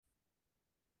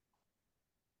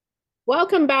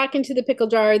Welcome back into the pickle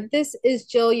jar. This is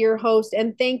Jill, your host,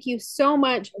 and thank you so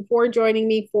much for joining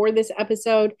me for this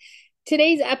episode.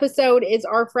 Today's episode is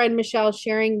our friend Michelle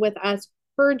sharing with us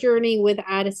her journey with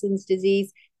Addison's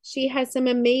disease. She has some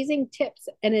amazing tips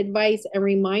and advice and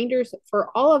reminders for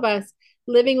all of us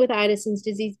living with Addison's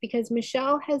disease because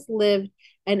Michelle has lived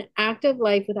an active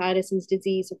life with Addison's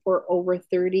disease for over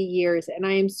 30 years. And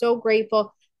I am so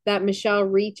grateful that Michelle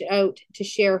reached out to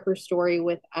share her story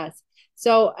with us.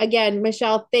 So, again,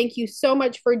 Michelle, thank you so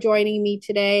much for joining me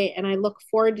today. And I look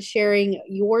forward to sharing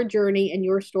your journey and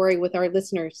your story with our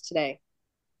listeners today.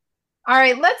 All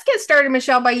right, let's get started,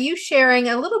 Michelle, by you sharing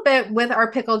a little bit with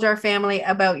our Pickle Jar family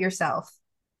about yourself.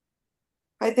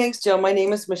 Hi, thanks, Jill. My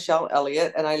name is Michelle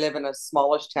Elliott, and I live in a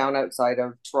smallish town outside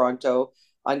of Toronto,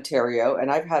 Ontario.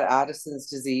 And I've had Addison's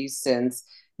disease since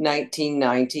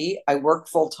 1990. I work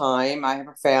full time, I have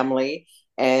a family,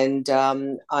 and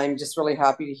I'm just really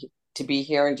happy to be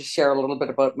here and to share a little bit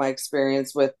about my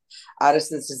experience with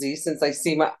Addison's disease since I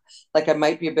seem like I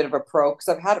might be a bit of a pro because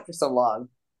I've had it for so long.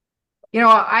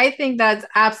 I think that's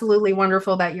absolutely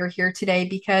wonderful that you're here today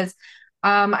because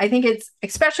I think it's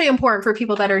especially important for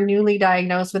people that are newly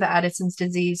diagnosed with Addison's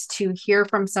disease to hear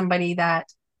from somebody that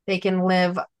they can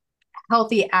live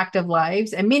healthy, active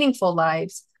lives and meaningful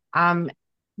lives.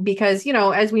 Because,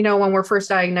 as we know, when we're first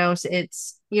diagnosed,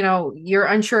 you're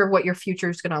unsure of what your future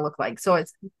is going to look like. So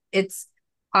it's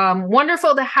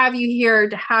wonderful to have you here,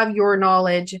 to have your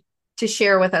knowledge to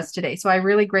share with us today. So I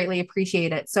really greatly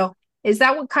appreciate it. So is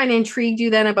that what kind of intrigued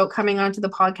you then about coming onto the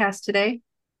podcast today?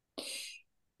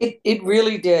 It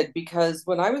really did because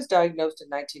when I was diagnosed in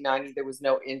 1990, there was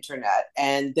no internet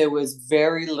and there was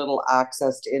very little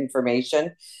access to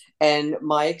information. And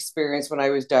my experience when I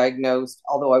was diagnosed,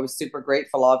 although I was super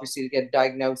grateful, obviously, to get a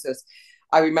diagnosis,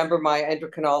 I remember my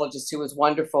endocrinologist, who was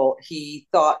wonderful. He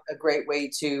thought a great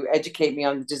way to educate me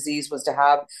on the disease was to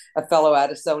have a fellow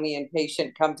Addisonian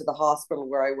patient come to the hospital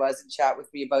where I was and chat with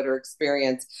me about her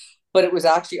experience. But it was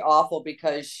actually awful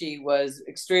because she was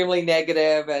extremely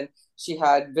negative and she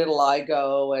had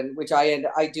vitiligo, and which I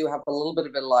do have a little bit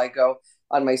of vitiligo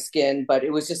on my skin, but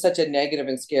it was just such a negative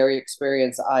and scary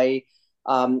experience. I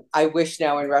wish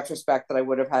now in retrospect that I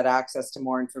would have had access to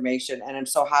more information. And I'm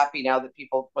so happy now that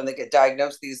people, when they get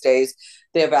diagnosed these days,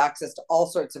 they have access to all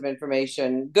sorts of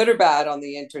information, good or bad, on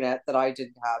the internet that I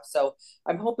didn't have. So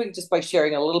I'm hoping just by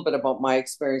sharing a little bit about my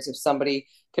experience, if somebody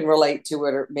can relate to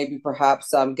it or maybe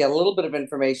perhaps get a little bit of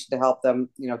information to help them,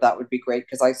 that would be great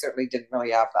because I certainly didn't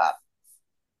really have that.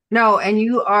 No, and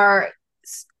you are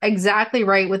exactly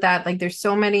right with that. Like there's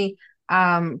so many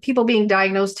people being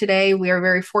diagnosed today. We are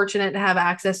very fortunate to have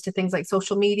access to things like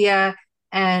social media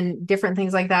and different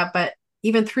things like that. But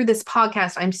even through this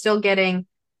podcast, I'm still getting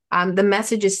the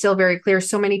message is still very clear.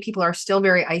 So many people are still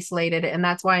very isolated. And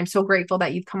that's why I'm so grateful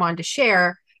that you've come on to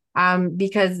share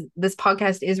because this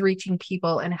podcast is reaching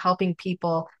people and helping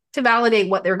people to validate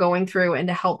what they're going through and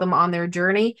to help them on their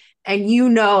journey. And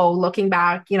looking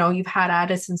back, you've had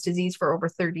Addison's disease for over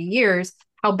 30 years,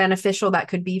 how beneficial that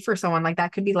could be for someone. Like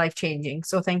that could be life changing.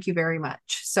 So thank you very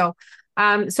much. So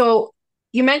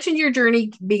you mentioned your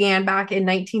journey began back in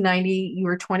 1990. You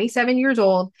were 27 years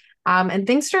old, and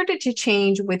things started to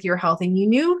change with your health, and you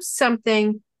knew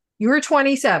something. You were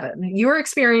 27. You were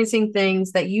experiencing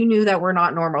things that you knew that were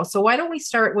not normal. So why don't we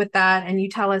start with that, and you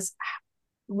tell us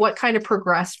what kind of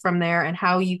progressed from there and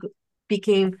how you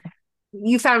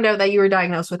found out that you were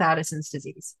diagnosed with Addison's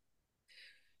disease.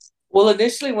 Well,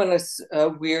 initially, when a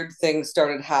weird thing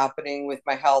started happening with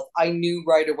my health, I knew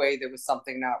right away there was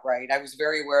something not right. I was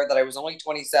very aware that I was only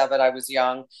 27. I was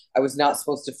young. I was not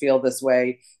supposed to feel this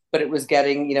way, but it was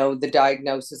getting, the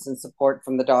diagnosis and support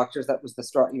from the doctors. That was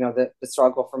the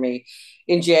struggle for me.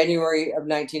 In January of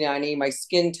 1990, my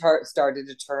skin started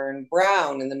to turn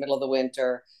brown in the middle of the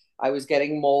winter. I was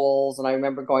getting moles, and I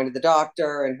remember going to the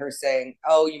doctor and her saying,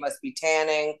 "Oh, you must be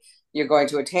tanning. You're going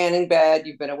to a tanning bed.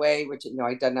 You've been away," which,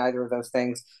 I'd done neither of those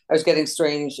things. I was getting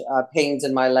strange pains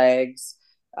in my legs.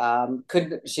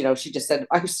 Couldn't, she just said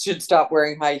I should stop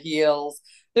wearing high heels.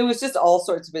 There was just all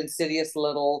sorts of insidious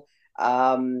little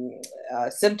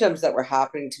symptoms that were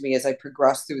happening to me as I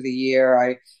progressed through the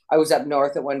year. I was up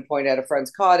north at one point at a friend's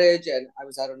cottage, and I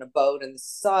was out on a boat, and the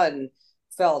sun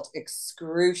felt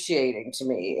excruciating to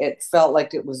me. It felt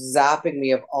like it was zapping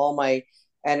me of all my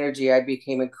energy. I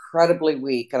became incredibly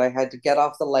weak, and I had to get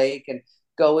off the lake and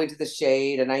go into the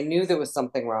shade. And I knew there was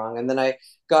something wrong. And then I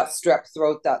got strep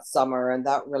throat that summer, and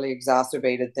that really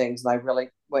exacerbated things. And I really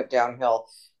went downhill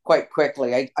quite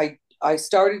quickly. I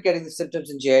started getting the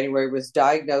symptoms in January, was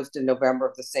diagnosed in November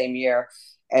of the same year.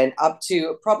 And up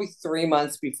to probably 3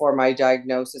 months before my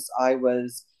diagnosis, I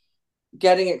was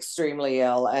getting extremely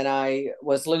ill, and I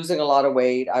was losing a lot of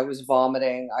weight. I was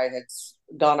vomiting. I had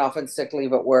gone off on sick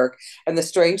leave at work. And the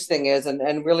strange thing is,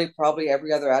 and really probably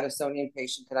every other Addisonian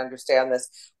patient can understand this,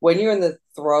 when you're in the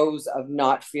throes of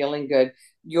not feeling good,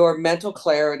 your mental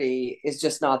clarity is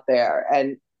just not there.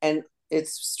 And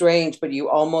it's strange, but you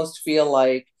almost feel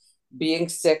like being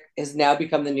sick has now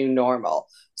become the new normal.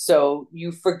 So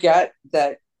you forget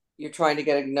that you're trying to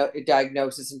get a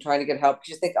diagnosis and trying to get help.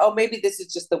 You think, oh, maybe this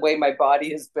is just the way my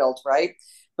body is built, right?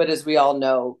 But as we all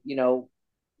know,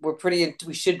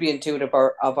 we should be intuitive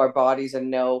of our bodies and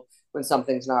know when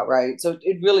something's not right. So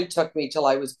it really took me till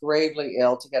I was gravely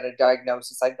ill to get a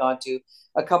diagnosis. I'd gone to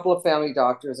a couple of family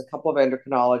doctors, a couple of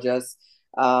endocrinologists.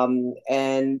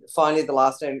 And finally, the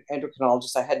last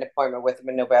endocrinologist, I had an appointment with him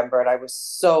in November, and I was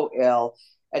so ill.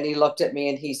 And he looked at me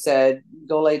and he said,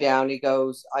 "Go lay down." He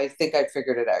goes, "I think I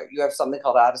figured it out. You have something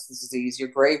called Addison's disease. You're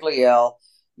gravely ill.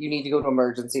 You need to go to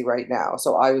emergency right now."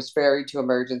 So I was ferried to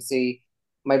emergency.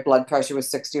 My blood pressure was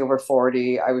 60 over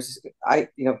 40.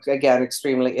 Again,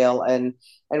 extremely ill. And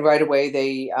right away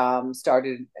they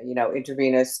started,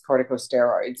 intravenous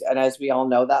corticosteroids. And as we all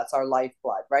know, that's our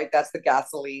lifeblood, right? That's the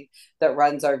gasoline that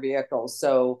runs our vehicles.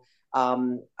 So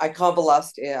I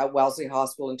convalesced at Wellesley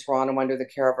Hospital in Toronto under the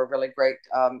care of a really great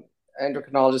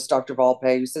endocrinologist, Dr.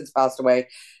 Volpe, who since passed away.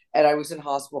 And I was in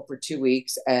hospital for 2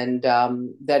 weeks, and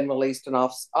then released and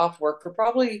off work for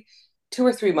probably 2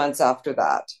 or 3 months after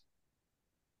that.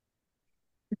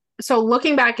 So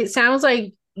looking back, it sounds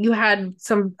like you had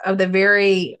some of the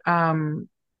very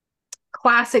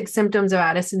classic symptoms of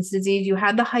Addison's disease. You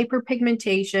had the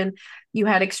hyperpigmentation, you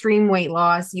had extreme weight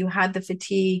loss, you had the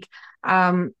fatigue.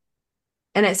 Um,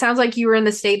 and it sounds like you were in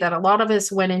the state that a lot of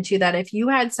us went into, that if you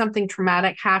had something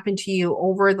traumatic happen to you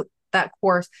over that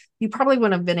course, you probably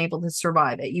wouldn't have been able to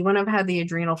survive it. You wouldn't have had the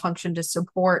adrenal function to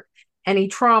support any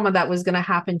trauma that was going to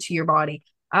happen to your body.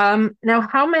 Now,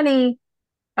 how many,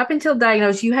 up until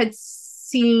diagnosed, you had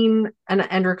seen an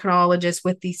endocrinologist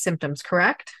with these symptoms,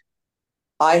 correct?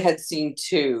 I had seen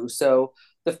two. So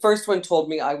the first one told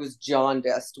me I was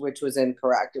jaundiced, which was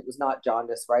incorrect. It was not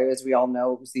jaundice, right? As we all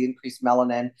know, it was the increased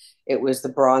melanin. It was the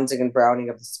bronzing and browning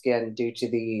of the skin due to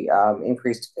the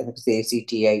increased, I think it's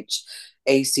the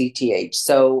ACTH.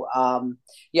 So,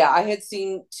 yeah, I had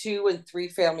seen 2 and 3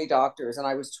 family doctors, and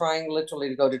I was trying literally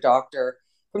to go to doctor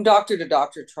to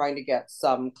doctor, trying to get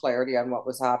some clarity on what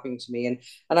was happening to me.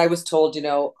 And I was told,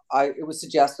 it was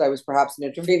suggested I was perhaps an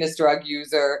intravenous drug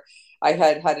user. I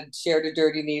had shared a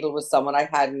dirty needle with someone I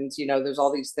hadn't. There's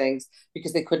all these things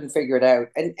because they couldn't figure it out.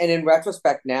 And in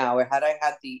retrospect now, had I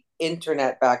had the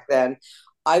internet back then,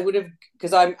 I would have,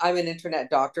 because I'm an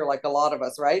internet doctor like a lot of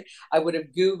us, right? I would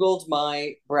have Googled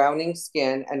my browning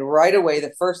skin, and right away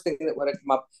the first thing that would have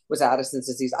come up was Addison's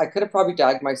disease. I could have probably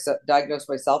diagnosed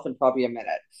myself in probably a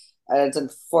minute. And it's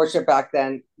unfortunate back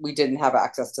then we didn't have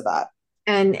access to that.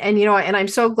 And I'm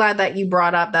so glad that you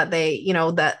brought up that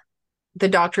that the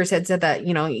doctors had said that,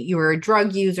 you were a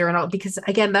drug user and all, because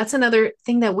again, that's another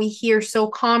thing that we hear so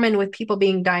common with people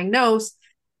being diagnosed,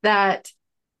 that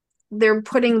they're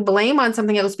putting blame on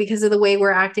something else because of the way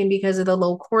we're acting, because of the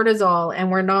low cortisol,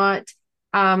 and we're not.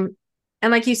 And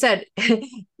like you said,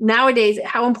 nowadays,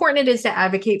 how important it is to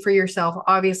advocate for yourself,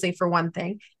 obviously, for one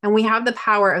thing. And we have the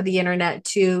power of the internet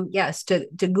to, yes, to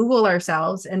Google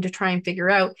ourselves and to try and figure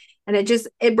out. And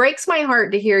it breaks my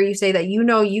heart to hear you say that,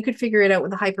 you could figure it out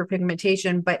with the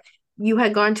hyperpigmentation, but you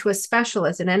had gone to a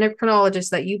specialist, an endocrinologist,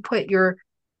 that you put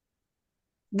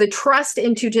the trust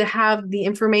into, to have the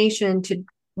information to,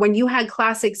 when you had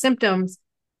classic symptoms.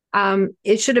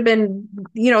 It should have been,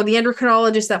 the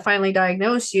endocrinologist that finally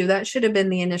diagnosed you, that should have been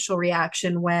the initial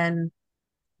reaction when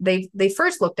they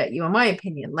first looked at you, in my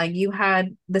opinion. Like, you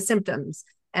had the symptoms.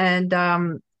 And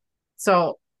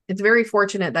so it's very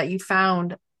fortunate that you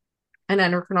found an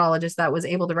endocrinologist that was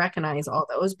able to recognize all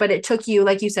those. But it took you,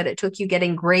 like you said, it took you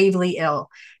getting gravely ill.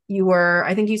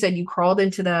 I think you said you crawled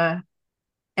into the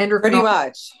Pretty endocrinologist,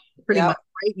 much. pretty much, Yep.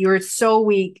 right? You were so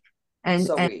weak, and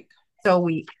So weak. so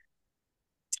weak.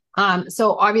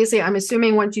 So obviously, I'm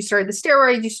assuming once you started the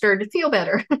steroids, you started to feel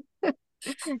better.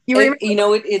 You remember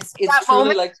It's that truly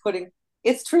moment?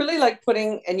 like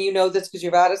putting, and you know this because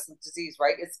you've had Addison's disease,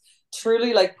 right? It's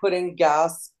truly like putting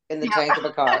gas in the Yeah, tank of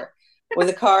a car. When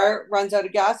the car runs out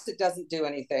of gas, it doesn't do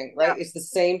anything, yeah. right? It's the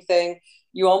same thing.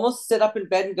 You almost sit up in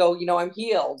bed and go, I'm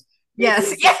healed.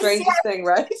 Yes, It's the yes, strangest yes. thing,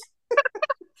 right?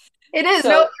 It is.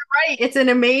 No, So you're right. It's an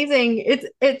amazing.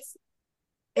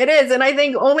 It is, and I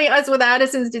think only us with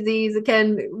Addison's disease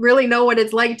can really know what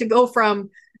it's like to go from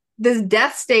this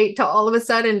death state to all of a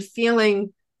sudden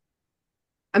feeling.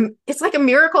 It's like a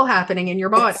miracle happening in your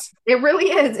body. it's It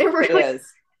really is. It it really. is.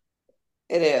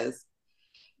 It is.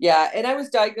 Yeah, and I was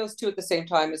diagnosed too at the same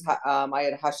time as I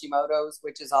had Hashimoto's,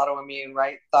 which is autoimmune,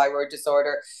 right? Thyroid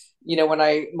disorder. When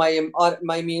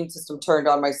my immune system turned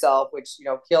on myself, which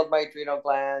killed my adrenal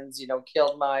glands,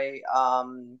 killed my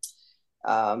um,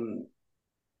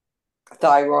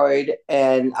 thyroid,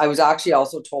 and I was actually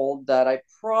also told that I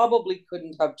probably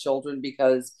couldn't have children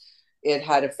because it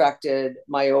had affected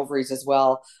my ovaries as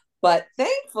well. But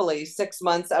thankfully, 6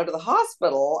 months out of the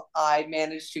hospital, I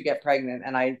managed to get pregnant,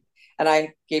 and I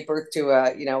gave birth to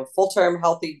a full term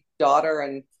healthy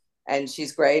daughter, and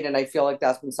she's great, and I feel like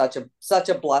that's been such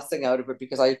a blessing out of it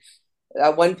because I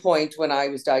at one point when I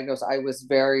was diagnosed, I was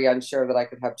very unsure that I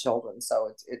could have children.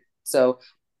 So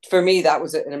for me, that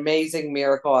was an amazing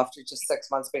miracle after just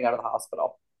 6 months being out of the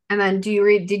hospital. And then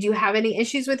did you have any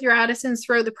issues with your Addisons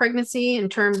throughout the pregnancy in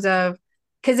terms of,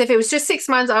 because if it was just 6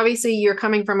 months, obviously you're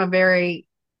coming from a very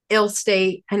ill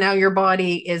state and now your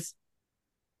body is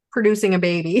producing a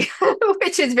baby,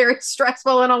 which is very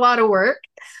stressful and a lot of work.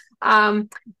 Um,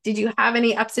 did you have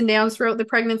any ups and downs throughout the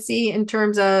pregnancy in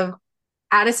terms of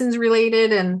Addison's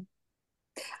related? And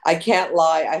I can't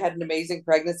lie. I had an amazing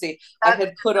pregnancy. I that's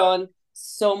had put on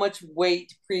so much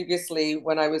weight previously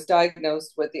when I was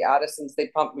diagnosed with the Addisons. They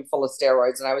pumped me full of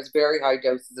steroids, and I was very high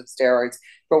doses of steroids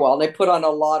for a while. And I put on a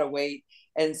lot of weight.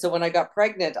 And so when I got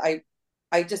pregnant,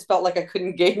 I just felt like I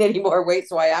couldn't gain any more weight.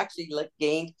 So I actually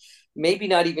gained maybe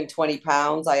not even 20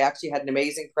 pounds. I actually had an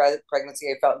amazing pregnancy.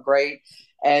 I felt great.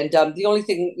 And the only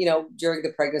thing, during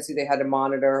the pregnancy, they had to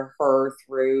monitor her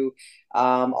through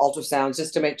ultrasounds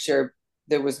just to make sure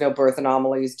there was no birth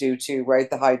anomalies due to right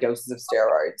the high doses of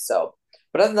steroids. So,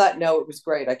 but other than that, no, it was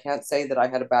great. I can't say that I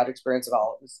had a bad experience at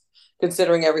all. It was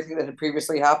considering everything that had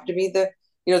previously happened to me.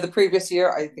 The previous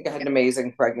year, I think I had an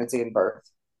amazing pregnancy and birth.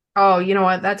 Oh, you know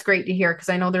what? That's great to hear because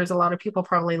I know there's a lot of people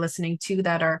probably listening too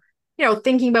that are,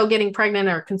 thinking about getting pregnant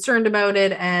or concerned about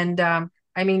it. And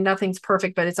I mean, nothing's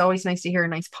perfect, but it's always nice to hear a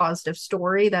nice positive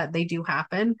story that they do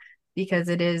happen because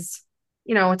it is,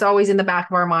 it's always in the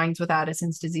back of our minds with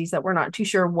Addison's disease that we're not too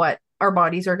sure what our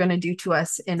bodies are going to do to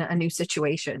us in a new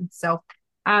situation. So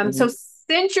Mm-hmm.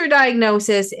 since your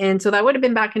diagnosis, and so that would have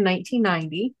been back in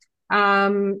 1990,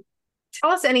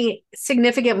 tell us any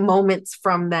significant moments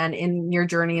from then in your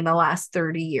journey in the last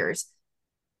 30 years.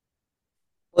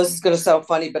 Well, this is going to sound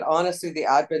funny, but honestly, the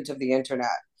advent of the internet,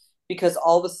 because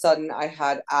all of a sudden I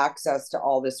had access to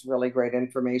all this really great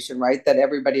information, right, that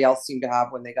everybody else seemed to have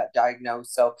when they got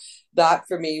diagnosed. So that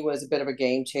for me was a bit of a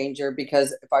game changer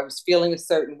because if I was feeling a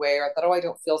certain way or I thought, oh, I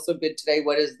don't feel so good today,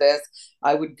 what is this?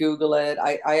 I would Google it.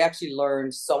 I actually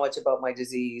learned so much about my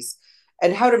disease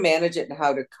and how to manage it and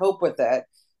how to cope with it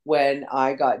when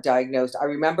I got diagnosed. I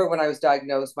remember when I was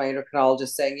diagnosed, my endocrinologist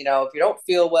saying, if you don't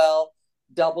feel well,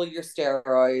 double your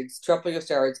steroids, triple your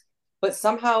steroids. But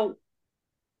somehow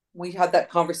we had that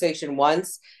conversation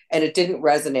once and it didn't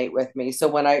resonate with me. So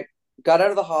when I got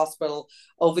out of the hospital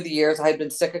over the years, I had been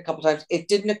sick a couple times. It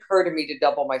didn't occur to me to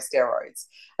double my steroids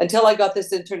until I got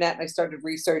this internet and I started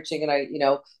researching and I,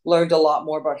 learned a lot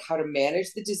more about how to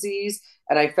manage the disease.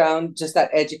 And I found just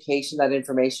that education, that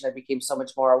information, I became so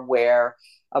much more aware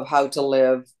of how to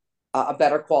live a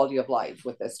better quality of life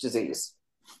with this disease.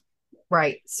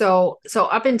 Right. So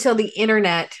up until the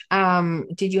internet,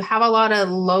 did you have a lot of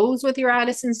lows with your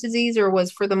Addison's disease, or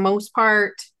was for the most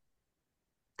part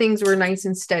things were nice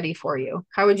and steady for you?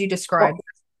 How would you describe?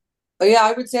 Well, yeah,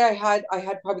 I would say I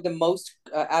had probably the most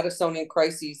Addisonian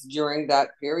crises during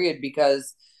that period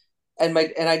because and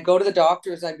I'd go to the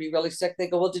doctors and I'd be really sick. They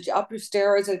go, "Well, did you up your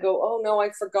steroids?" I'd go, "Oh no,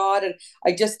 I forgot." And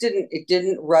I just didn't it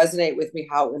didn't resonate with me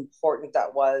how important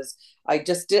that was. I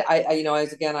just did I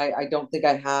as again I don't think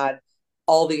I had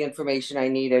all the information I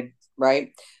needed,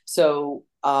 right? So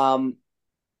I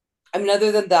mean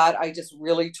other than that, I just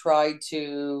really tried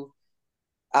to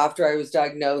after I was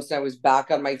diagnosed and I was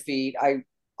back on my feet, I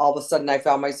all of a sudden I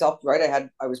found myself right.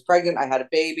 I was pregnant, I had a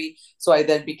baby, so I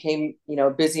then became a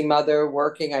busy mother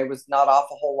working. I was not off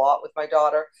a whole lot with my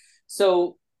daughter,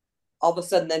 so all of a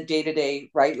sudden then day to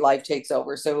day right life takes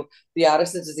over. So the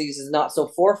Addison's disease is not so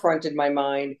forefront in my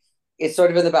mind. It's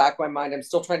sort of in the back of my mind. I'm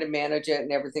still trying to manage it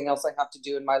and everything else I have to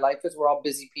do in my life because we're all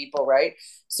busy people, right?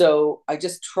 So I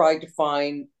just tried to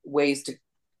find ways to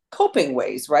coping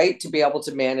ways, right? To be able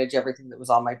to manage everything that was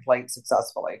on my plate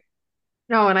successfully.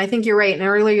 No, and I think you're right. And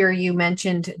earlier you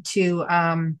mentioned too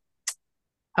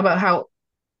about how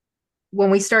when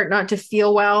we start not to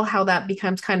feel well, how that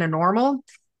becomes kind of normal.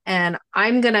 And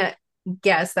I'm going to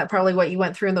guess that probably what you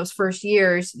went through in those first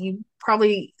years, you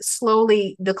probably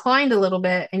slowly declined a little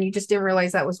bit and you just didn't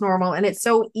realize that was normal. And it's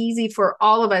so easy for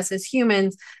all of us as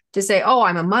humans to say, oh,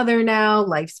 I'm a mother now,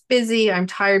 life's busy, I'm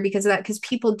tired because of that, because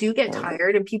people do get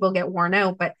tired and people get worn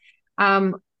out. But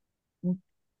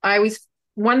I always,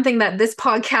 one thing that this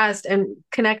podcast and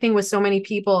connecting with so many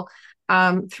people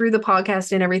through the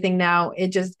podcast and everything now, it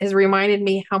just has reminded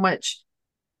me how much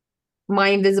my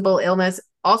invisible illness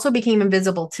also became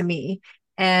invisible to me.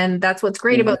 And that's what's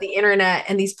great Mhm. about the internet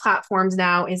and these platforms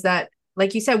now is that,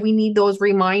 like you said, we need those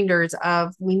reminders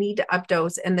of we need to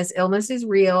updose and this illness is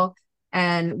real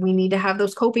and we need to have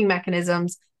those coping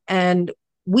mechanisms. And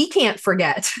we can't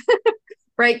forget,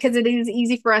 right? Because it is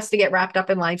easy for us to get wrapped up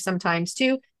in life sometimes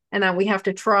too. And that we have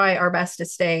to try our best to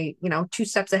stay, two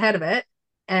steps ahead of it.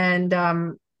 And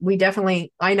we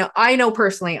definitely, I know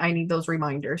personally, I need those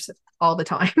reminders all the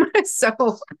time.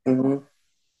 So, Mhm.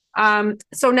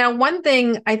 so now one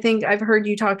thing I think I've heard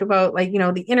you talk about, like,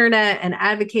 the internet and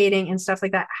advocating and stuff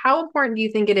like that. How important do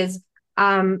you think it is,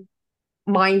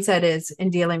 mindset is in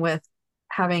dealing with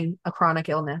having a chronic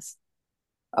illness?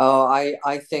 Oh,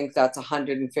 I think that's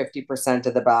 150%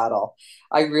 of the battle.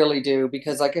 I really do.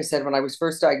 Because like I said, when I was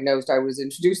first diagnosed, I was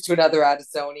introduced to another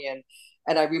Addisonian.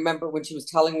 And I remember when she was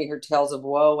telling me her tales of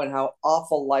woe and how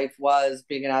awful life was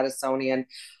being an Addisonian.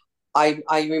 I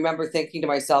remember thinking to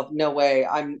myself, no way,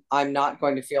 I'm not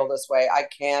going to feel this way. I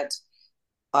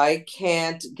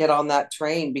can't get on that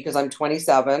train because I'm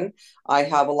 27. I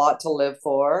have a lot to live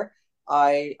for.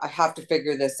 I have to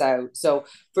figure this out. So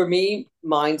for me,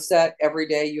 mindset every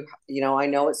day, I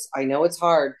know it's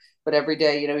hard, but every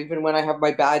day, even when I have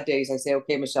my bad days, I say,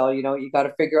 okay, Michelle, you got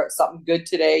to figure out something good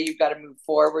today. You've got to move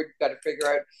forward. You've got to figure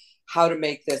out how to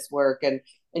make this work. And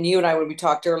you and I, when we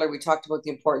talked earlier, we talked about the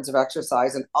importance of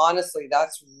exercise. And honestly,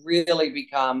 that's really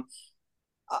become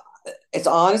uh,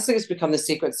 it's become the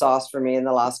secret sauce for me in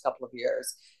the last couple of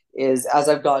years. Is as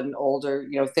I've gotten older,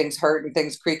 things hurt and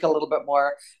things creak a little bit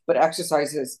more, but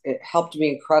exercise has it helped me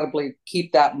incredibly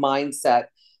keep that mindset,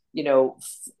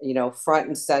 front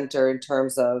and center in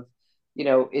terms of,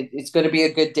 it's going to be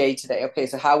a good day today. Okay,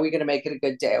 so how are we going to make it a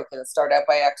good day? Okay, let's start out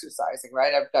by exercising,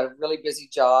 right? I've got a really busy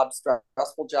job,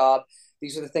 stressful job.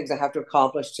 These are the things I have to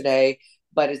accomplish today,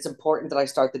 but it's important that I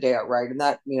start the day out right. And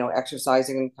that,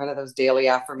 exercising and kind of those daily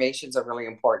affirmations are really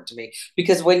important to me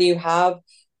because when you have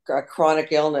a chronic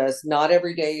illness, not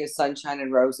every day is sunshine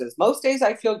and roses. Most days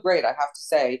I feel great, I have to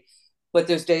say, but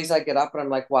there's days I get up and I'm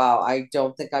like, wow, I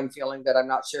don't think I'm feeling good. I'm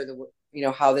not sure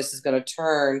how this is going to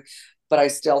turn, but I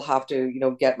still have to,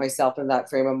 get myself in that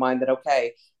frame of mind that,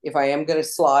 okay, if I am going to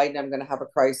slide and I'm going to have a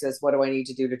crisis, what do I need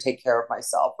to do to take care of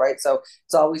myself? Right. So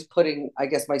it's always putting, I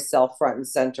guess, myself front and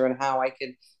center and how I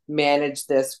can manage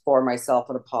this for myself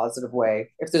in a positive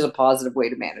way, if there's a positive way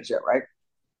to manage it. Right.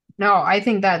 No, I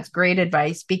think that's great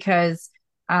advice because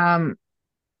um,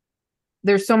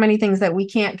 there's so many things that we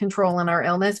can't control in our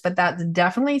illness, but that's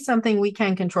definitely something we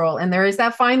can control. And there is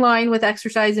that fine line with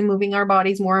exercise and moving our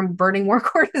bodies more and burning more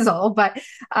cortisol,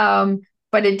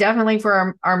 but it definitely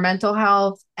for our mental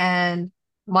health. And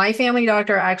my family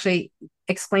doctor actually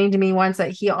explained to me once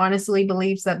that he honestly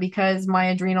believes that because my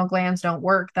adrenal glands don't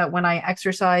work, that when I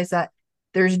exercise, that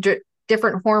there's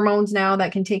different hormones now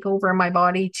that can take over in my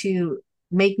body to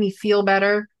make me feel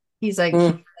better. He's like,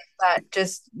 Mm, that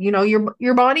just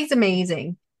your body's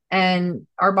amazing and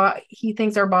he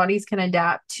thinks our bodies can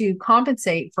adapt to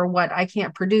compensate for what I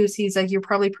can't produce. He's like, you're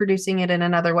probably producing it in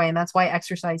another way, and that's why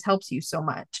exercise helps you so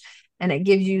much, and it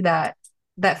gives you that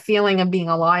feeling of being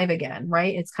alive again,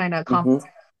 right? It's kind of mm-hmm,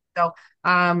 compensating. So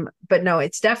but no,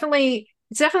 it's definitely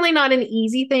not an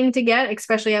easy thing to get,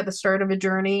 especially at the start of a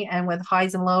journey and with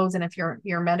highs and lows, and if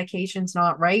your medication's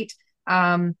not right.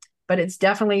 But it's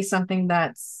definitely something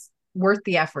that's worth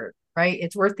the effort, right?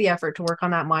 It's worth the effort to work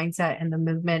on that mindset and the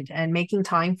movement, and making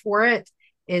time for it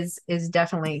is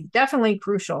definitely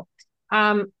crucial.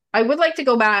 I would like to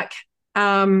go back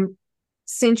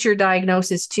since your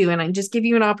diagnosis too, and I just give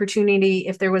you an opportunity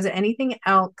if there was anything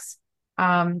else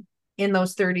in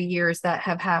those 30 years that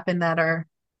have happened that are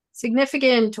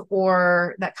significant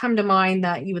or that come to mind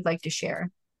that you would like to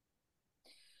share.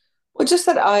 well, just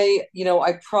that I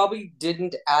probably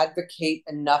didn't advocate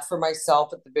enough for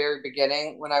myself at the very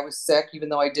beginning when I was sick, even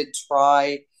though I did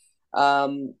try.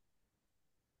 Um,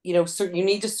 so you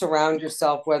need to surround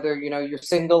yourself, whether, you're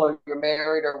single or you're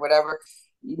married or whatever,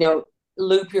 you know,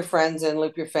 loop your friends and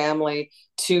loop your family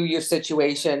to your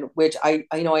situation, which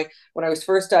when I was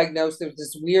first diagnosed, there was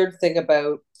this weird thing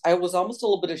about, I was almost a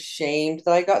little bit ashamed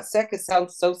that I got sick. It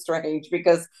sounds so strange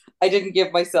because I didn't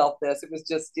give myself this. It was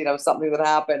just, something that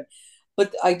happened.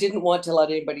 But I didn't want to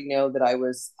let anybody know that I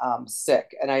was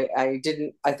sick. And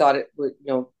I thought it would,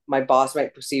 my boss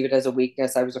might perceive it as a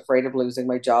weakness. I was afraid of losing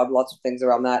my job, lots of things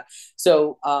around that.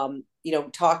 So,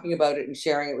 talking about it and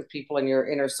sharing it with people in your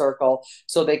inner circle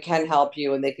so they can help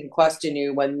you and they can question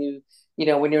you when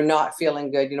when you're not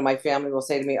feeling good. My family will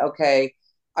say to me, okay,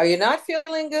 are you not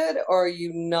feeling good, or are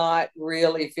you not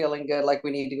really feeling good, like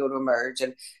we need to go to emerge?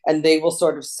 And they will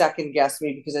sort of second guess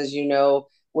me, because as you know,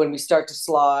 when we start to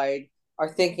slide, our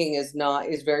thinking is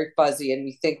very fuzzy, and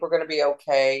we think we're going to be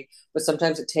okay, but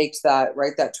sometimes it takes that,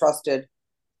 right, that trusted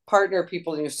partner,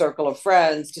 people in your circle of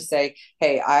friends, to say,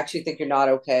 hey, I actually think you're not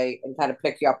okay, and kind of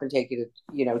pick you up and take you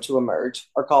to, to emerge,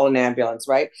 or call an ambulance,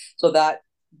 right? So that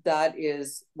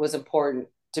is was important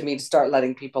to me, to start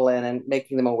letting people in and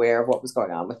making them aware of what was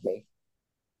going on with me.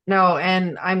 No,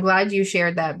 and I'm glad you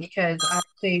shared that because I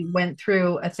actually went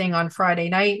through a thing on Friday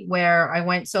night where I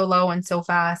went so low and so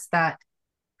fast that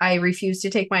I refused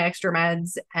to take my extra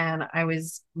meds and I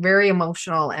was very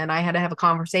emotional and I had to have a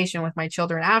conversation with my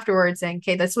children afterwards saying,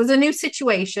 okay, this was a new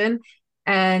situation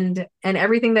and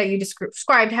everything that you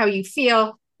described how you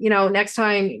feel, next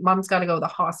time mom's got to go to the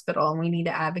hospital and we need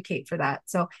to advocate for that.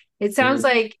 So it sounds Mm-hmm.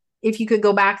 like if you could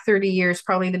go back 30 years,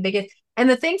 probably the biggest and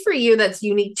the thing for you that's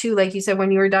unique too, like you said,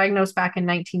 when you were diagnosed back in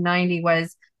 1990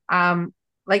 was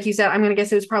like you said, I'm going to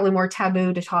guess it was probably more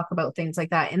taboo to talk about things like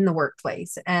that in the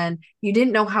workplace. And you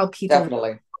didn't know how people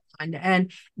Definitely. respond.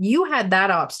 And you had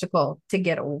that obstacle to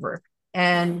get over.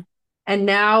 And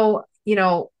now,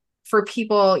 for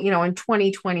people, in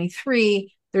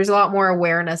 2023, there's a lot more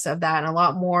awareness of that and a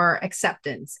lot more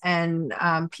acceptance. And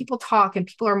people talk and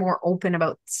people are more open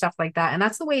about stuff like that. And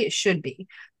that's the way it should be.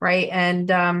 Right.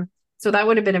 And so that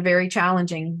would have been a very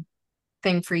challenging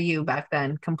thing for you back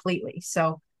then completely.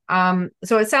 So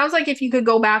it sounds like if you could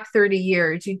go back 30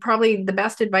 years, you'd probably the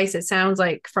best advice it sounds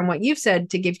like from what you've said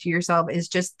to give to yourself is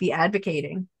just the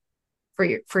advocating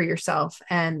for yourself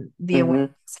and the awareness,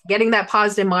 Mm-hmm. getting that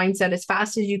positive mindset as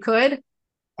fast as you could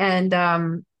and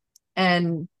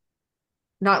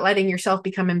not letting yourself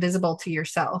become invisible to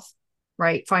yourself,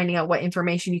 right? Finding out what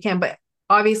information you can, but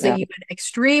obviously Yeah. you had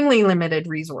extremely limited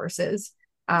resources.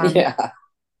 Um, Yeah.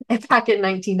 back in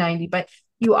 1990, but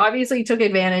you obviously took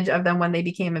advantage of them when they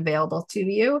became available to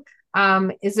you.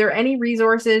 Is there any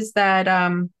resources that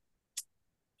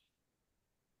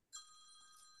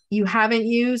you haven't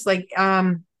used, like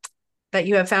that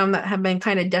you have found that have been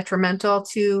kind of detrimental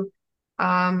to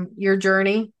your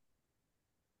journey?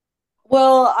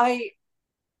 Well, I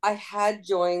had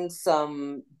joined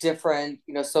some different,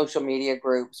 social media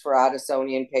groups for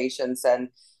Addisonian patients, and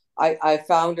I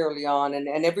found early on, and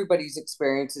everybody's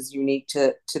experience is unique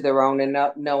to their own, and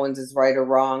no one's is right or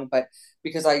wrong, but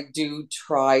because I do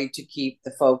try to keep the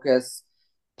focus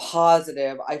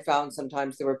positive, I found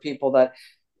sometimes there were people that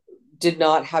did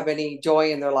not have any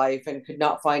joy in their life and could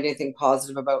not find anything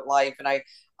positive about life, and I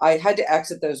had to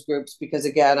exit those groups, because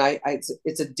again,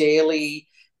 it's a daily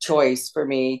choice for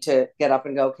me to get up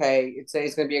and go, okay,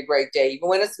 today's going to be a great day, even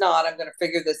when it's not. I'm going to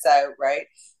figure this out, right?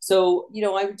 So,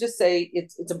 I would just say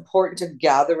it's important to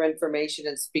gather information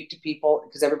and speak to people,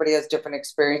 because everybody has different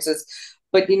experiences,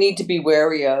 but you need to be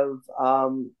wary of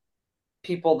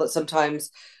people that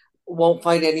sometimes won't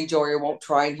find any joy or won't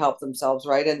try and help themselves,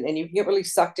 right? And you can get really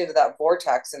sucked into that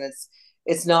vortex, and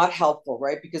it's not helpful,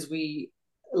 right? Because we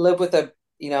live with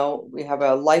we have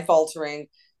a life altering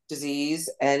disease,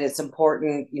 and it's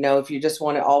important, if you just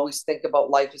want to always think about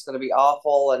life is going to be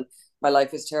awful and my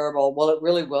life is terrible, well, it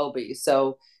really will be.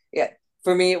 So yeah,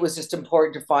 for me, it was just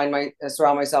important to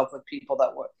surround myself with people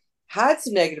that had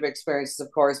some negative experiences,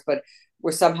 of course, but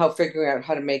we're somehow figuring out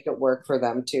how to make it work for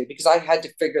them too, because I had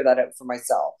to figure that out for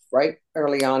myself, right,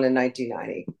 early on in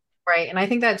 1990. Right. And I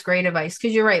think that's great advice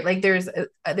because you're right. Like there's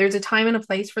a time and a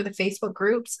place for the Facebook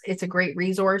groups. It's a great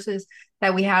resources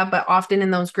that we have, but often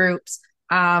in those groups,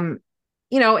 um,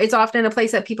 it's often a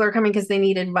place that people are coming because they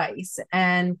need advice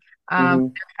and Mm-hmm.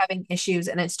 they're having issues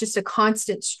and it's just a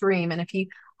constant stream. And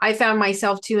I found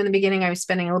myself too in the beginning, I was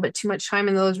spending a little bit too much time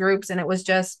in those groups and it was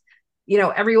just,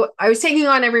 I was taking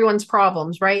on everyone's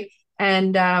problems, right?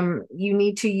 And you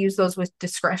need to use those with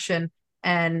discretion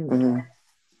and Mm-hmm.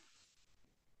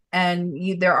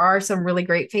 there are some really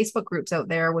great Facebook groups out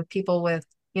there with people with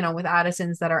with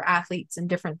Addisons that are athletes and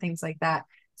different things like that.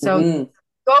 So you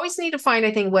Mm-hmm. always need to find,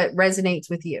 I think, what resonates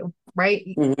with you, right?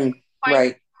 Mm-hmm. Find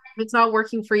Right. if it's not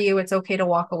working for you, it's okay to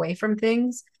walk away from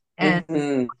things and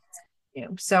Mm-hmm.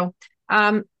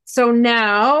 so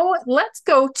now let's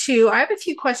go to I have a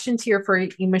few questions here for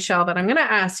you, Michelle, that I'm going to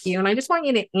ask you and I just want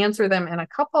you to answer them in a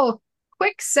couple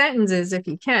quick sentences if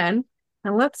you can,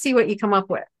 and let's see what you come up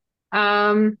with.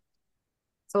 um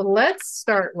so let's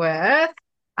start with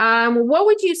what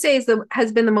would you say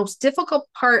has been the most difficult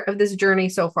part of this journey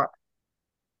so far?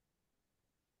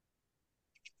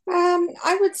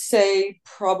 I would say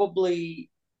probably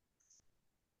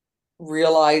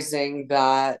realizing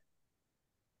that,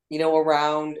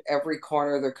 around every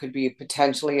corner there could be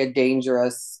potentially a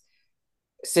dangerous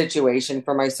situation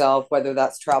for myself, whether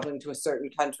that's traveling to a certain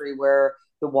country where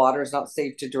the water is not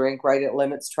safe to drink, right? It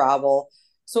limits travel.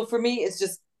 So for me, it's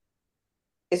just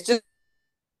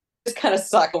kind of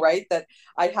suck, right? That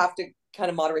I have to kind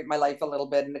of moderate my life a little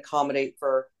bit and accommodate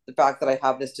for the fact that I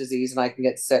have this disease and I can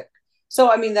get sick.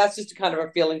 So I mean, that's just a kind of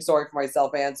a feeling sorry for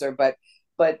myself answer, but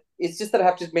it's just that I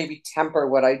have to maybe temper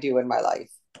what I do in my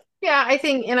life. Yeah, I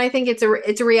think it's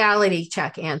a reality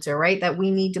check answer, right? That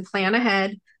we need to plan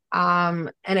ahead.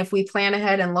 And if we plan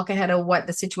ahead and look ahead of what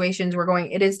the situations we're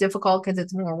going, it is difficult because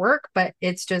it's more work, but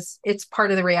it's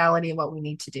part of the reality of what we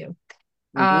need to do.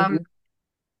 Mm-hmm.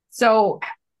 So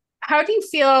how do you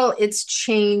feel it's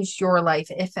changed your life,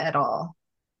 if at all?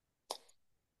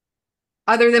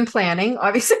 Other than planning,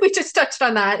 obviously we just touched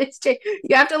on that.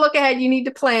 You have to look ahead, you need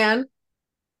to plan.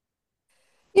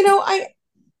 You know, I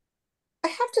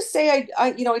have to say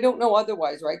I don't know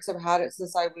otherwise, right? Because I've had it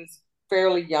since I was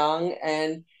fairly young,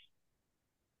 and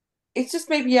it's just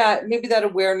maybe, yeah, maybe that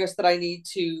awareness that I need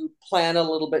to plan a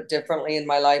little bit differently in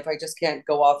my life. I just can't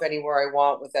go off anywhere I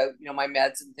want without, my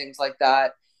meds and things like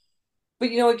that. But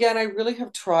again, I really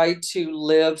have tried to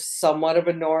live somewhat of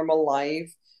a normal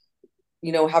life,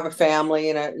 have a family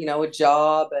and a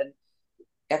job and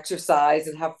exercise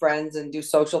and have friends and do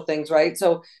social things, right?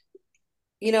 So,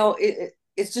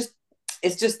 it's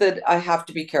just that I have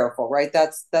to be careful, right?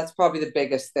 That's probably the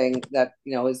biggest thing that,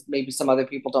 is maybe some other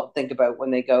people don't think about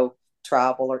when they go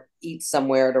travel or eat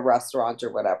somewhere at a restaurant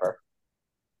or whatever.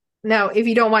 Now, if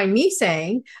you don't mind me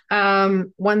saying,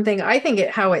 one thing I think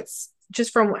how it's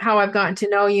just from how I've gotten to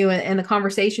know you and the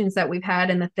conversations that we've had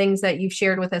and the things that you've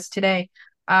shared with us today,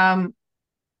 um,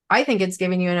 I think it's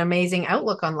given you an amazing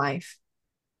outlook on life,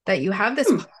 that you have this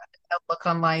Hmm. positive outlook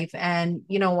on life. And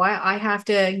you know what? I have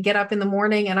to get up in the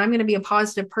morning and I'm going to be a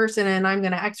positive person and I'm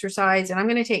going to exercise and I'm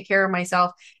going to take care of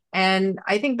myself. And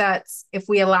I think that's, if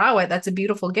we allow it, that's a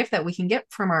beautiful gift that we can get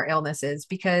from our illnesses,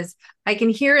 because I can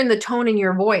hear in the tone in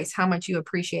your voice how much you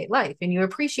appreciate life and you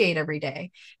appreciate every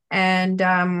day. And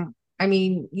I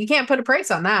mean, you can't put a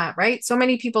price on that, right? So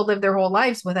many people live their whole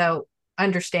lives without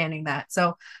understanding that.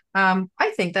 So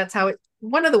I think that's how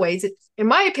one of the ways it's, in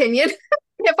my opinion,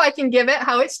 if I can give it,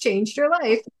 how it's changed your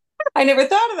life. I never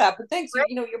thought of that, but thanks. Right,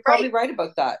 You're right, probably right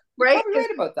about that. You're right. probably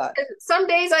right about that. Some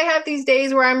days I have these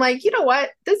days where I'm like, you know what,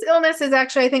 this illness is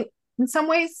actually, I think, in some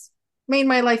ways made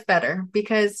my life better,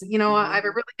 because I have a Mm-hmm.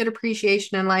 really good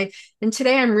appreciation in life. And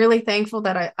today I'm really thankful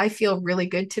that I feel really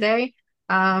good today.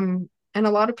 And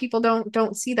a lot of people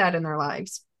don't see that in their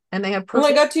lives, and they have Well,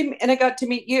 perfect, I got to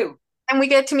meet you. and we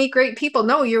get to meet great people.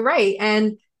 No, you're right.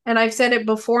 And I've said it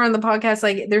before on the podcast,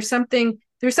 like there's something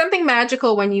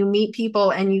magical when you meet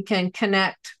people and you can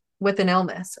connect with an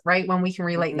illness, right? When we can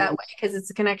relate that Mm-hmm. way, because it's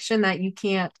a connection that you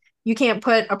can't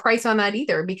put a price on that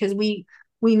either, because we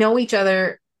know each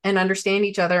other and understand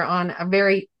each other on a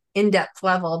very in-depth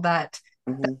level, that's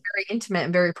Mm-hmm. very intimate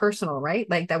and very personal, right?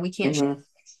 Like that we can't share. Mm-hmm.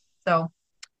 So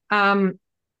um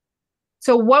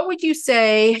so what would you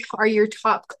say are your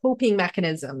top coping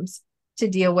mechanisms to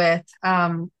deal with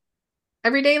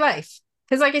everyday life?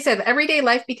 Because, like I said, everyday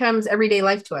life becomes everyday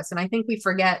life to us. And I think we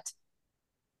forget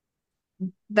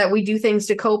that we do things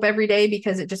to cope every day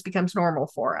because it just becomes normal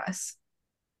for us.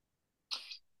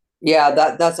 Yeah,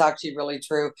 that's actually really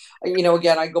true.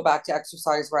 Again, I go back to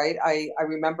exercise, right? I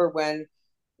remember when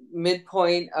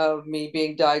midpoint of me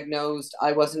being diagnosed,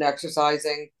 I wasn't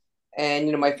exercising.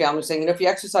 And, my family was saying, if you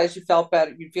exercise, you felt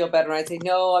better, you'd feel better. And I say,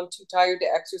 no, I'm too tired to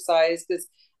exercise because,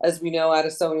 as we know,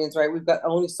 Addisonians, right, we've got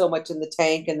only so much in the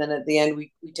tank. And then at the end,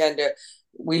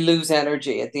 we lose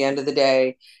energy at the end of the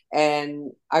day.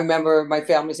 And I remember my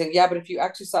family saying, yeah, but if you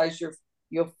exercise,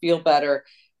 you'll feel better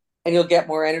and you'll get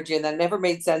more energy. And that never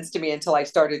made sense to me until I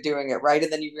started doing it, right?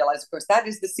 And then you realize, of course, that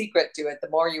is the secret to it. The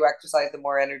more you exercise, the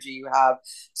more energy you have.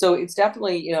 So it's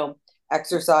definitely,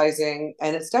 exercising,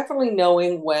 and it's definitely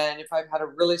knowing when, if I've had a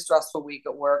really stressful week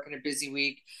at work and a busy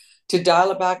week, to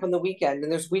dial it back on the weekend.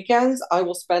 And there's weekends I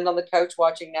will spend on the couch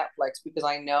watching Netflix because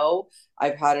I know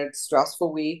I've had a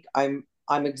stressful week. I'm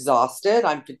exhausted,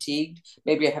 I'm fatigued,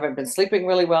 maybe I haven't been sleeping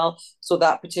really well. So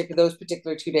those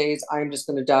particular 2 days, I'm just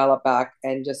going to dial it back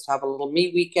and just have a little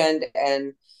me weekend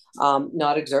and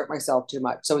not exert myself too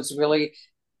much. So it's really,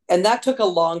 and that took a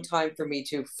long time for me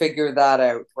to figure that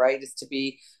out, right? Is to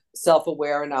be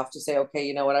self-aware enough to say, okay,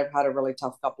 you know what, I've had a really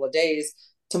tough couple of days.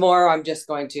 Tomorrow I'm just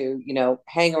going to,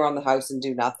 hang around the house and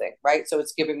do nothing, right? So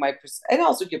it's and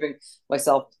also giving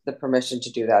myself the permission to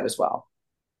do that as well.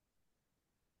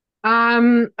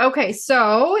 Okay,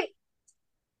 so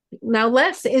now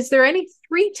is there any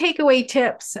three takeaway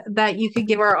tips that you could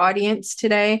give our audience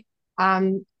today,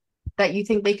 that you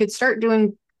think they could start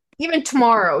doing even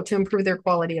tomorrow to improve their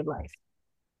quality of life?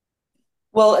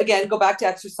 Well, again, go back to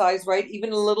exercise, right?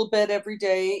 Even a little bit every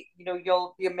day,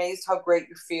 you'll be amazed how great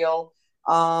you feel.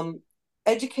 Um,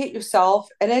 Educate yourself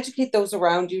and educate those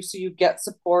around you so you get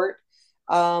support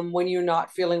when you're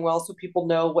not feeling well, so people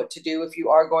know what to do if you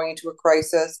are going into a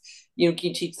crisis. You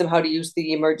can teach them how to use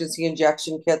the emergency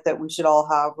injection kit that we should all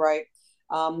have, right?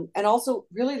 And also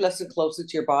really listen closely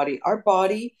to your body. Our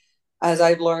body, as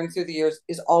I've learned through the years,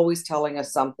 is always telling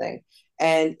us something.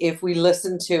 And if we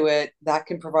listen to it, that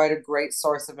can provide a great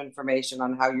source of information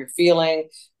on how you're feeling,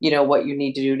 what you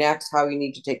need to do next, how you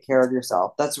need to take care of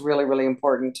yourself. That's really, really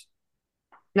important.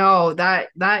 No, that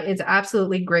is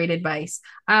absolutely great advice.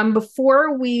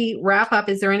 Before we wrap up,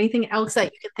 is there anything else that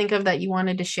you could think of that you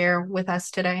wanted to share with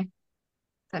us today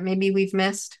that maybe we've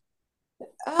missed?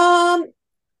 Um,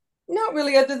 Not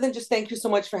really, other than just thank you so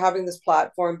much for having this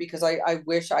platform, because I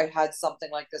wish I had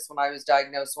something like this when I was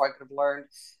diagnosed so I could have learned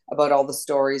about all the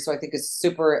stories. So I think it's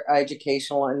super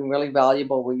educational and really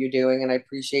valuable what you're doing. And I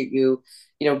appreciate you,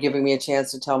 giving me a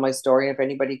chance to tell my story. And if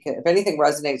anything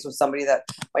resonates with somebody that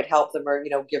might help them, or,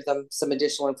 give them some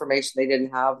additional information they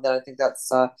didn't have, then I think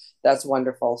that's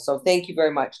wonderful. So thank you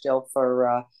very much, Jill,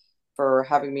 for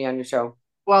having me on your show.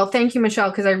 Well, thank you, Michelle,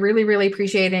 because I really, really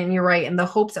appreciate it. And you're right. And the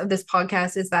hopes of this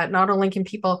podcast is that not only can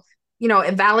people,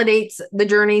 it validates the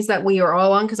journeys that we are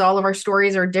all on, because all of our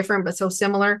stories are different but so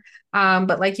similar.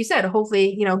 But like you said,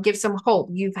 hopefully, give some hope.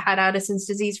 You've had Addison's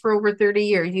disease for over 30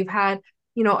 years. You've had,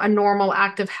 a normal,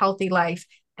 active, healthy life.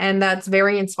 And that's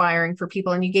very inspiring for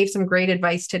people. And you gave some great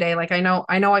advice today. Like I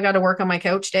got to work on my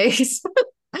couch days.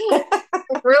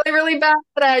 Really, really bad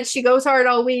at it. She goes hard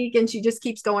all week and she just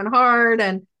keeps going hard.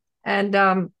 And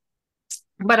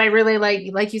but I really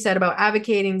like you said about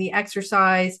advocating the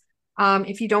exercise.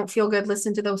 If you don't feel good,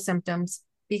 listen to those symptoms,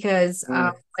 because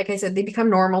Mm, like I said, they become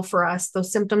normal for us.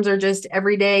 Those symptoms are just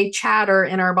everyday chatter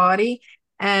in our body,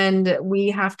 and we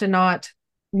have to not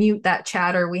mute that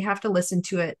chatter. We have to listen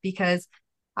to it, because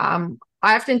I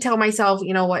often tell myself,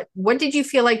 what did you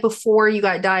feel like before you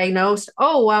got diagnosed?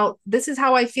 Oh, well, this is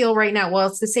how I feel right now. Well,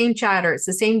 it's the same chatter, it's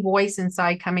the same voice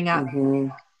inside coming up.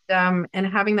 mhm, And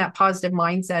having that positive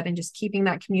mindset and just keeping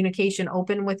that communication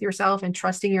open with yourself and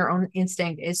trusting your own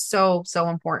instinct is so, so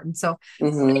important. So,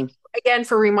 thank mhm, you again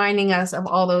for reminding us of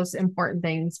all those important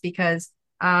things, because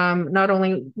not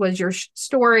only was your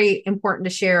story important to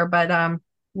share, but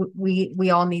we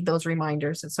all need those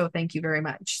reminders. And so, thank you very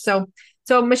much. So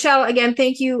Michelle, again,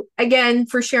 thank you again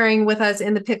for sharing with us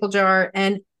in the pickle jar.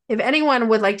 And if anyone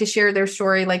would like to share their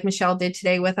story like Michelle did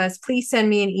today with us, please send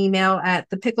me an email at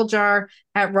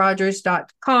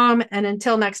thepicklejar@rogers.com. And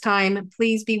until next time,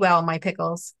 please be well, my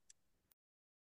pickles.